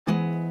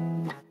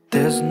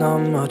There's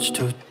not much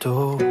to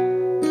do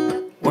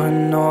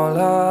when all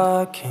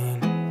I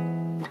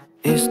can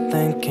is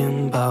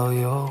thinking about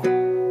you.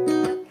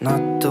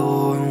 Not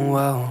doing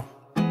well,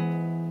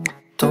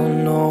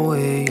 don't know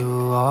where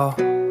you are,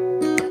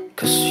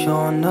 'cause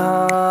you're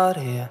not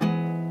here.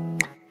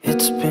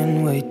 It's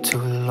been way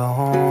too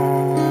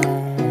long.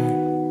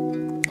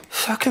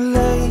 If I could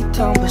lay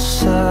down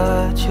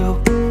beside you,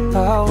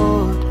 I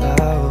would,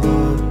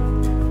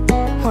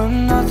 when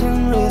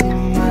nothing really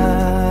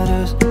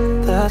matters.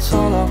 That's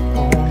all I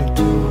wanna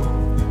do.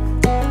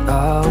 I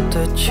hope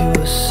that you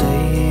are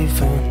safe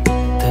and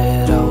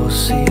that I will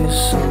see you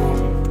soon.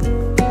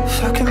 If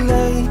I could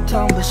lay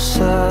down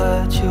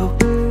beside you,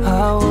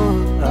 I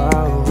would,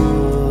 I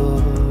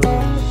would,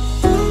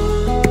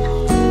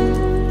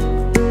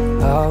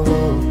 I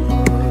would,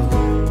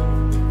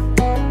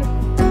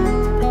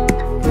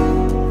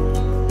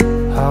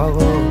 I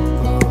would.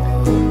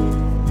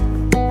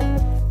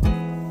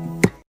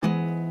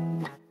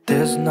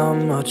 There's not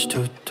much to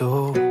do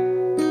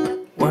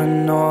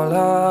when all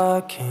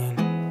I can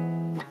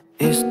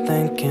is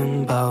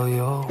thinking about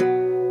you.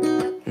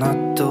 Not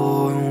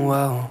doing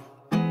well,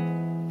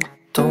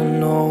 don't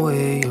know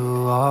where you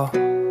are,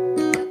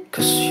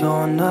 'cause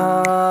you're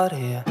not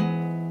here.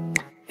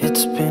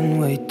 It's been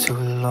way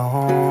too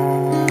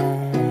long.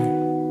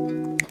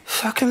 If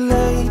I could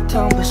lay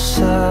down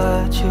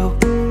beside you,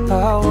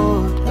 I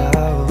would,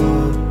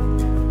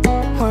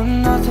 when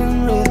nothing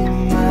really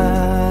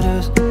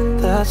matters.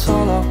 That's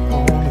all I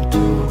wanna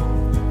do.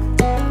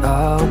 I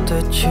hope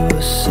that you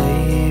are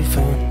safe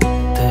and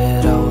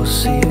that I will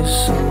see you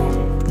soon.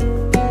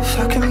 If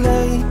I could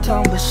lay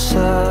down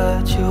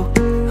beside you,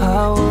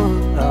 I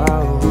would,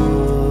 I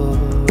would,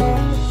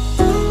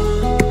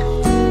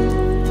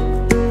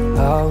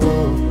 I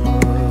would,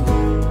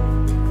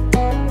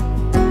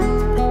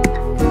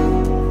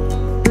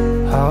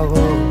 I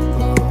would.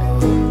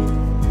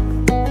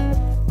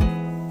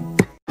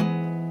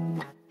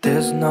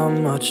 There's not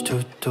much to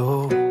do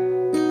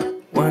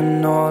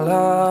when all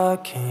I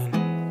can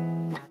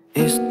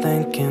is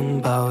thinking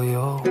about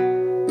you.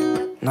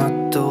 Not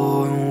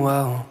doing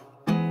well,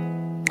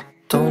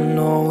 don't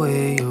know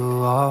where you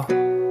are,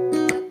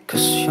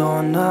 'cause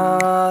you're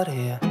not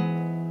here.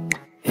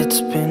 It's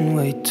been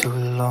way too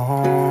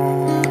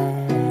long.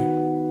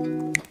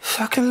 If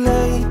I could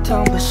lay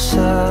down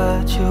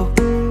beside you,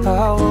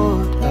 I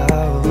would,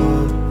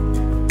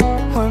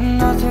 when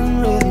nothing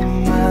really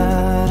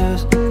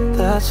matters.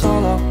 That's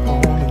all I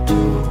wanna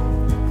do.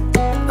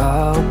 I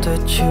hope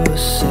that you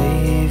are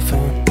safe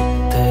and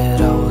that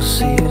I will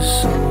see you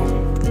soon.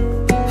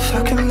 If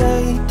I could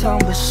lay down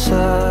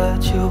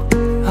beside you,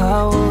 I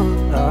would.